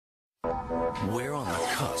We're on the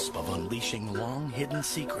cusp of unleashing long-hidden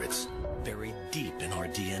secrets buried deep in our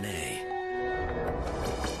DNA.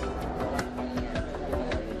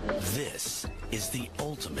 This is the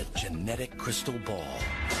ultimate genetic crystal ball.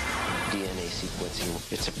 DNA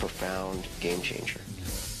sequencing, it's a profound game changer.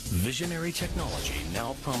 Visionary technology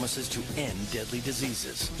now promises to end deadly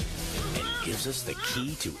diseases and gives us the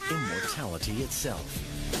key to immortality itself.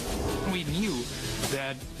 We knew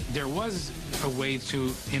that there was a way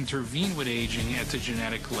to intervene with aging at the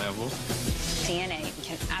genetic level. DNA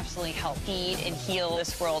can absolutely help feed and heal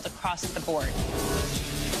this world across the board.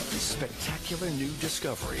 Spectacular new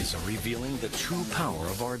discoveries are revealing the true power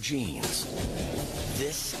of our genes.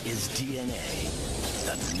 This is DNA,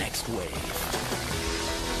 the next wave.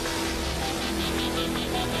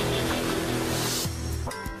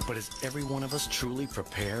 But is every one of us truly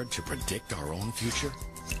prepared to predict our own future?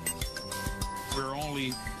 We're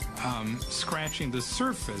only scratching the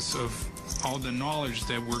surface of all the knowledge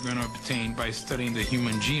that we're going to obtain by studying the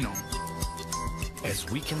human genome. As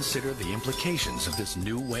we consider the implications of this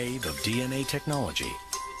new wave of DNA technology,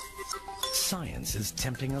 science is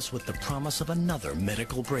tempting us with the promise of another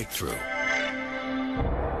medical breakthrough.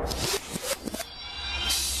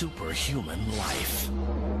 Superhuman life.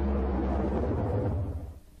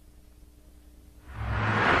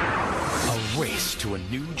 A race to a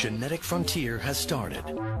new genetic frontier has started.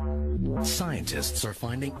 Scientists are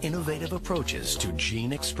finding innovative approaches to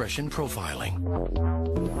gene expression profiling.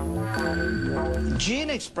 Gene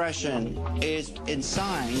expression in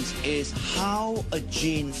science is how a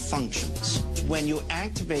gene functions. When you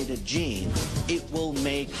activate a gene, it will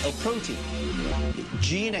make a protein.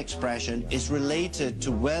 Gene expression is related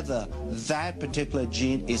to whether that particular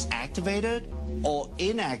gene is activated or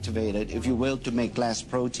inactivated, if you will, to make less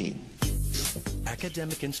protein.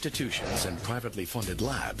 Academic institutions and privately funded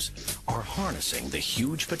labs are harnessing the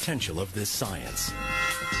huge potential of this science.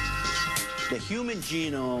 The human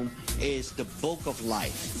genome is the book of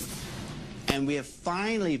life, and we have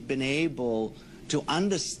finally been able to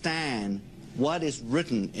understand what is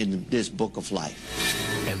written in this book of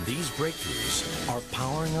life. And these breakthroughs are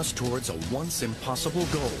powering us towards a once impossible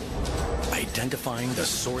goal, identifying the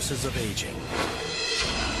sources of aging.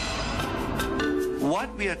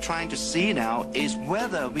 What we are trying to see now is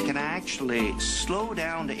whether we can actually slow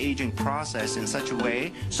down the aging process in such a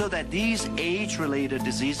way so that these age-related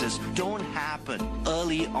diseases don't happen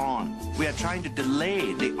early on. We are trying to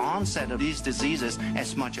delay the onset of these diseases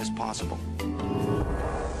as much as possible.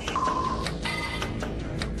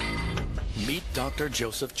 Meet Dr.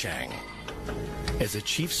 Joseph Chang. As a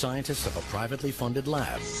chief scientist of a privately funded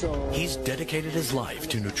lab, he's dedicated his life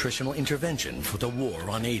to nutritional intervention for the war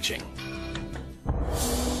on aging.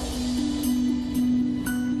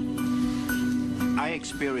 I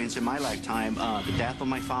experienced in my lifetime the death of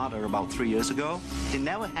my father about 3 years ago. He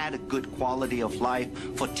never had a good quality of life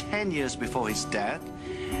for 10 years before his death.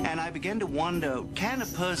 And I began to wonder, can a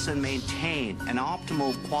person maintain an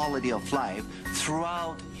optimal quality of life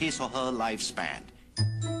throughout his or her lifespan?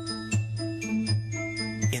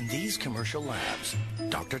 In these commercial labs,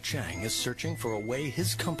 Dr. Chang is searching for a way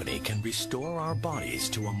his company can restore our bodies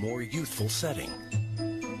to a more youthful setting.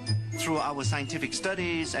 Through our scientific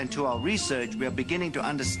studies and to our research, we are beginning to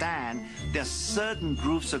understand there are certain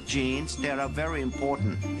groups of genes that are very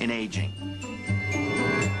important in aging.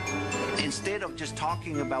 Instead of just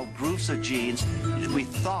talking about groups of genes, we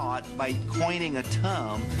thought by coining a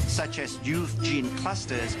term such as youth gene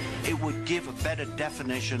clusters, it would give a better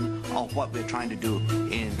definition of what we're trying to do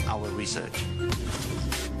in our research.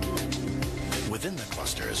 Within the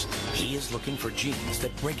clusters, he is looking for genes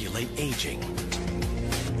that regulate aging.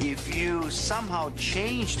 If you somehow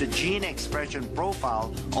change the gene expression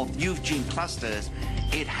profile of youth gene clusters,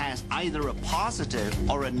 it has either a positive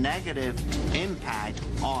or a negative impact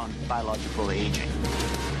on biological aging.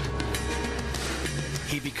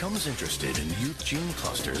 He becomes interested in youth gene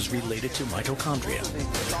clusters related to mitochondria,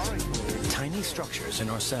 tiny structures in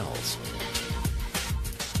our cells.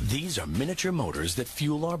 These are miniature motors that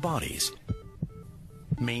fuel our bodies,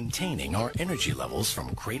 maintaining our energy levels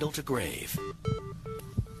from cradle to grave.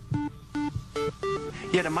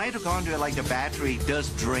 Yeah, the mitochondria, like the battery, does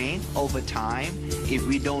drain over time. If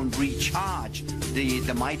we don't recharge the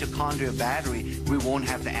mitochondria battery, we won't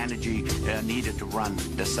have the energy needed to run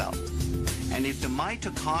the cell. And if the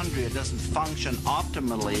mitochondria doesn't function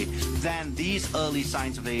optimally, then these early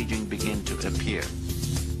signs of aging begin to appear.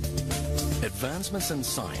 Advancements in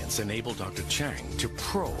science enable Dr. Chang to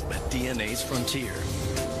probe at DNA's frontier.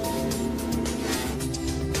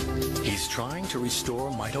 He's trying to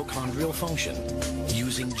restore mitochondrial function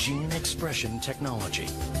using gene expression technology.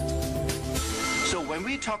 So when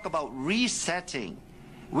we talk about resetting,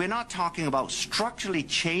 we're not talking about structurally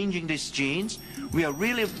changing these genes. We are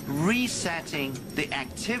really resetting the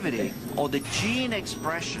activity or the gene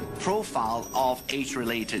expression profile of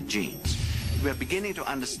age-related genes. We're beginning to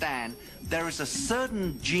understand there is a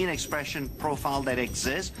certain gene expression profile that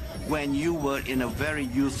exists when you were in a very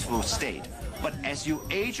youthful state. But as you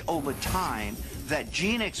age over time, that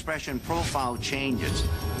gene expression profile changes.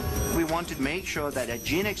 We want to make sure that a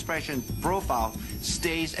gene expression profile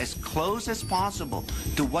stays as close as possible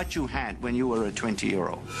to what you had when you were a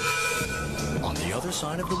 20-year-old. On the other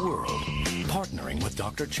side of the world, partnering with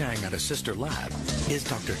Dr. Chang at a sister lab, is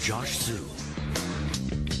Dr. Josh Zhu.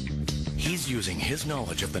 He's using his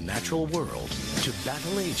knowledge of the natural world to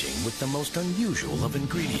battle aging with the most unusual of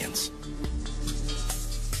ingredients.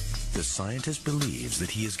 The scientist believes that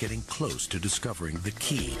he is getting close to discovering the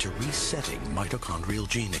key to resetting mitochondrial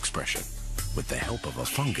gene expression with the help of a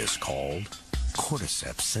fungus called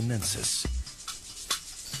Cordyceps sinensis.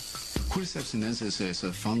 Cordyceps sinensis is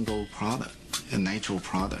a fungal product, a natural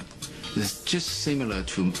product. It's just similar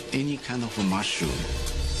to any kind of a mushroom.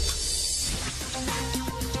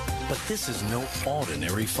 But this is no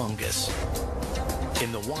ordinary fungus.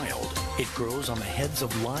 In the wild, it grows on the heads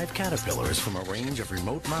of live caterpillars from a range of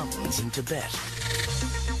remote mountains in Tibet.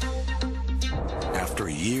 After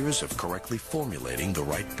years of correctly formulating the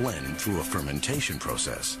right blend through a fermentation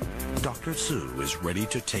process, Dr. Zhu is ready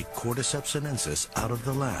to take Cordyceps sinensis out of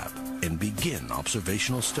the lab and begin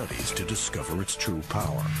observational studies to discover its true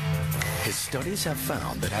power. His studies have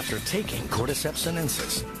found that after taking Cordyceps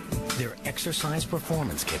sinensis, their exercise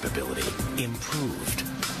performance capability improved.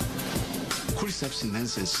 Cordyceps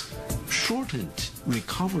sinensis shortened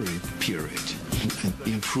recovery period and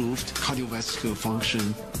improved cardiovascular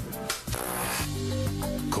function.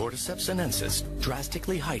 Cordyceps sinensis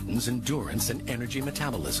drastically heightens endurance and energy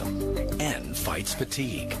metabolism and fights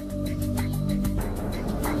fatigue.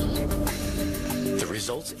 The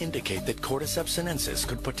results indicate that Cordyceps sinensis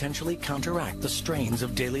could potentially counteract the strains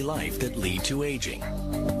of daily life that lead to aging.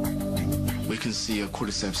 We can see a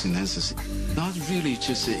Cordyceps sinensis not really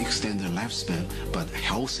just extend the lifespan, but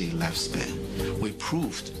healthy lifespan. We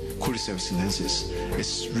proved Cordyceps sinensis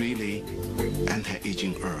is really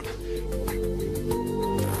anti-aging herb.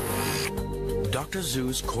 Dr.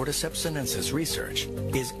 Zhu's Cordyceps sinensis research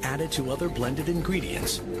is added to other blended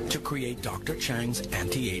ingredients to create Dr. Chang's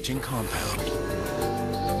anti-aging compound.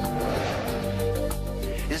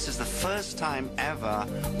 This is the first time ever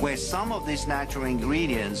where some of these natural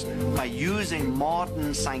ingredients, by using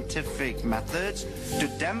modern scientific methods, to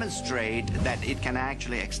demonstrate that it can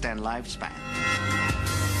actually extend lifespan.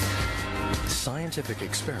 Scientific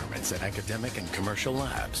experiments at academic and commercial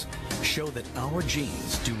labs show that our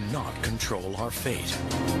genes do not control our fate.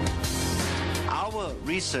 Our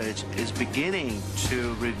research is beginning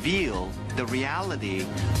to reveal the reality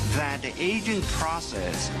that the aging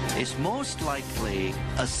process is most likely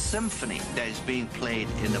a symphony that is being played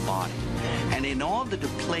in the body. And in order to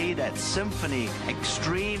play that symphony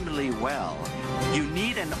extremely well, you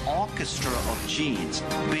need an orchestra of genes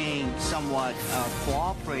being somewhat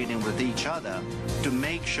cooperating with each other to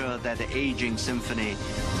make sure that the aging symphony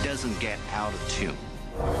doesn't get out of tune.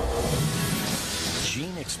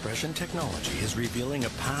 Gene expression technology is revealing a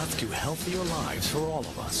path to healthier lives for all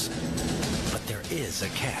of us. But there is a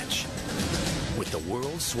catch. With the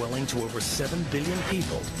world swelling to over 7 billion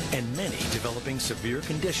people and many developing severe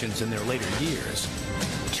conditions in their later years,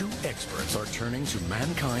 2 experts are turning to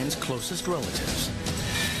mankind's closest relatives.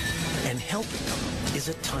 And helping them is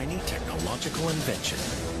a tiny technological invention.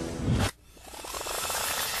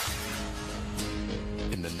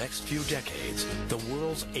 In the next few decades, the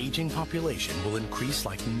world's aging population will increase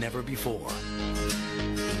like never before.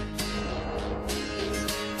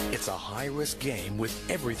 It's a high-risk game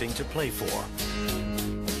with everything to play for.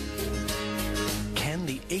 Can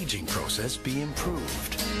the aging process be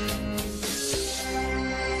improved?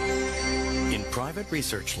 In private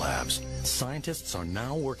research labs, scientists are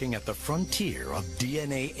now working at the frontier of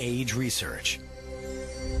DNA age research.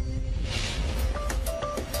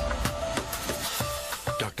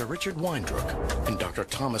 Dr. Richard Weindruck and Dr.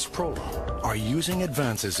 Thomas Prola are using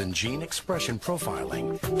advances in gene expression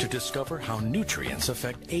profiling to discover how nutrients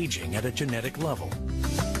affect aging at a genetic level.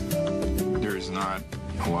 There is not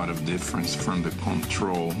a lot of difference from the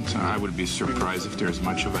control, so I would be surprised if there's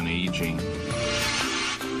much of an aging.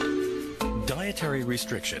 Dietary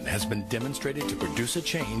restriction has been demonstrated to produce a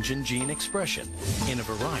change in gene expression in a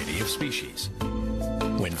variety of species.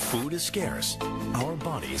 When food is scarce, our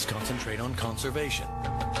bodies concentrate on conservation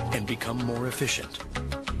and become more efficient.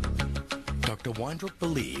 Dr. Weindruck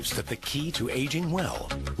believes that the key to aging well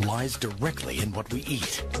lies directly in what we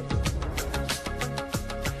eat.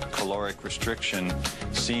 Caloric restriction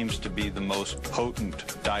seems to be the most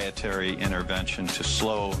potent dietary intervention to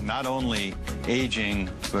slow not only aging,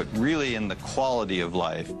 but really in the quality of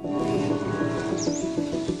life.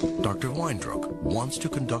 Dr. Weindruck wants to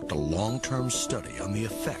conduct a long-term study on the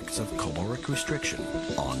effects of caloric restriction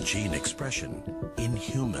on gene expression in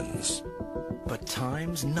humans. But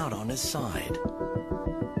time's not on his side.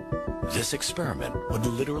 This experiment would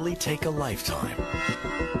literally take a lifetime.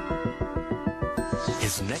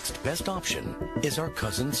 His next best option is our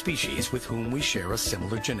cousin species with whom we share a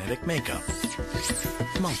similar genetic makeup,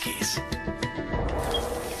 monkeys.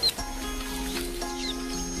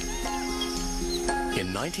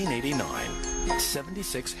 In 1989,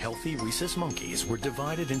 76 healthy rhesus monkeys were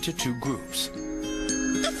divided into two groups.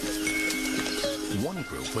 One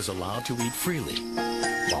group was allowed to eat freely,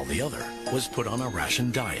 while the other was put on a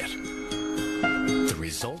ration diet. The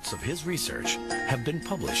results of his research have been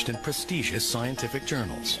published in prestigious scientific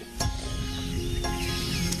journals.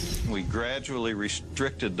 We gradually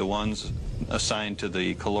restricted the ones assigned to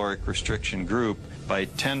the caloric restriction group by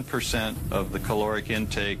 10% of the caloric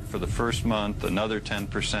intake for the first month, another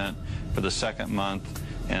 10% for the second month,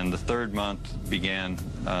 and the third month began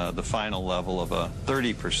the final level of a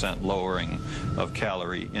 30% lowering of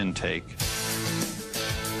calorie intake.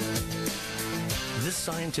 This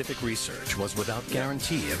scientific research was without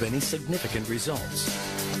guarantee of any significant results.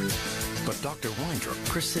 But Dr. Weindruck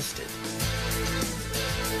persisted.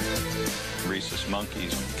 Rhesus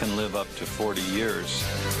monkeys can live up to 40 years.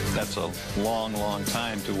 That's a long, long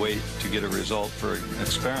time to wait to get a result for an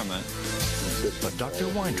experiment. But Dr.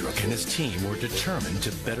 Weindruck and his team were determined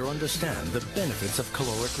to better understand the benefits of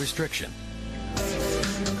caloric restriction.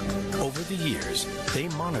 Over the years, they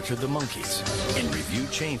monitored the monkeys and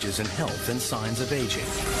reviewed changes in health and signs of aging.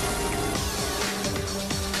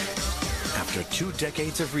 After 2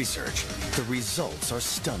 decades of research, the results are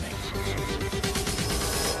stunning.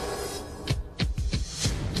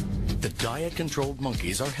 The diet-controlled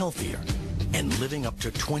monkeys are healthier and living up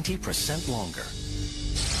to 20% longer.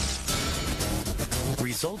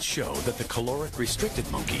 Results show that the caloric-restricted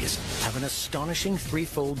monkeys have an astonishing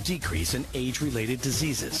 3-fold decrease in age-related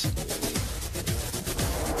diseases.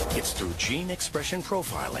 It's through gene expression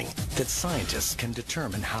profiling that scientists can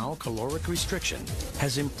determine how caloric restriction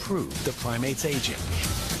has improved the primate's aging.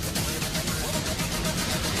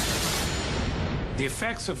 The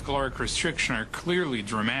effects of caloric restriction are clearly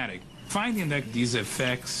dramatic. Finding that these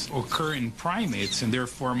effects occur in primates and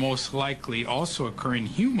therefore most likely also occur in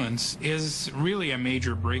humans is really a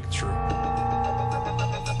major breakthrough.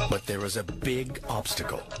 But there is a big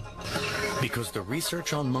obstacle. Because the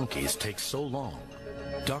research on monkeys takes so long,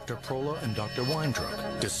 Dr. Prola and Dr.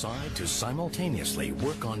 Weindruck decide to simultaneously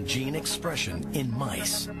work on gene expression in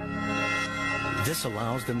mice. This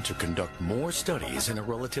allows them to conduct more studies in a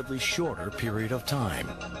relatively shorter period of time.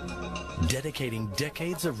 Dedicating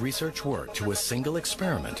decades of research work to a single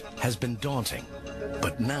experiment has been daunting,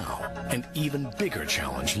 but now an even bigger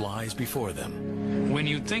challenge lies before them. When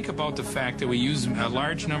you think about the fact that we use a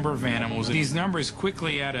large number of animals, these numbers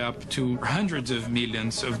quickly add up to hundreds of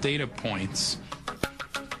millions of data points.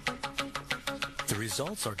 The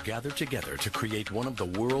results are gathered together to create one of the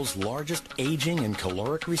world's largest aging and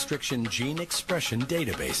caloric restriction gene expression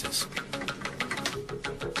databases.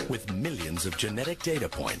 With millions of genetic data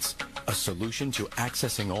points, a solution to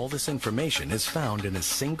accessing all this information is found in a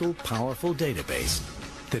single powerful database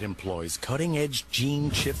that employs cutting-edge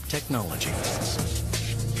gene chip technology.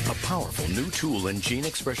 A powerful new tool in gene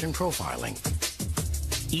expression profiling.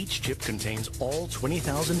 Each chip contains all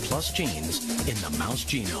 20,000 plus genes in the mouse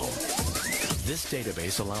genome. This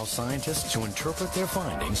database allows scientists to interpret their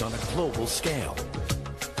findings on a global scale.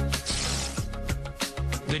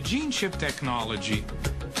 The gene chip technology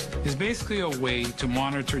is basically a way to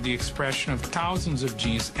monitor the expression of thousands of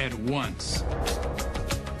genes at once.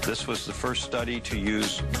 This was the first study to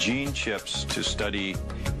use gene chips to study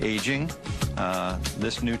aging.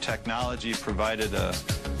 This new technology provided a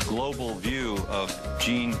global view of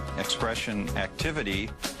gene expression activity.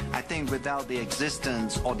 I think without the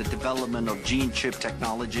existence or the development of gene chip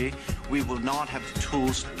technology, we will not have the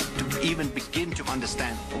tools to even begin to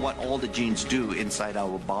understand what all the genes do inside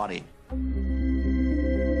our body.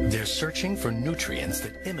 They're searching for nutrients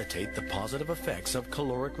that imitate the positive effects of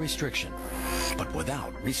caloric restriction, but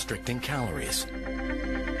without restricting calories.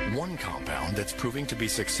 One compound that's proving to be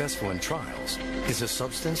successful in trials is a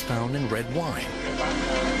substance found in red wine,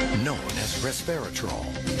 known as resveratrol.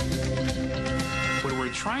 What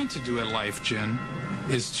we're trying to do at LifeGen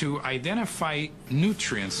is to identify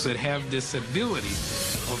nutrients that have this ability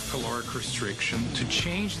of caloric restriction to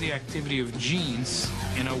change the activity of genes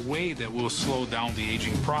in a way that will slow down the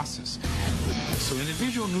aging process. So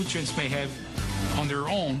individual nutrients may have on their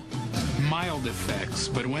own mild effects,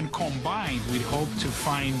 but when combined, we hope to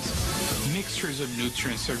find mixtures of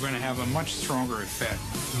nutrients that are going to have a much stronger effect.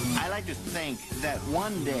 I like to think that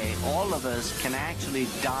one day all of us can actually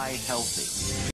die healthy.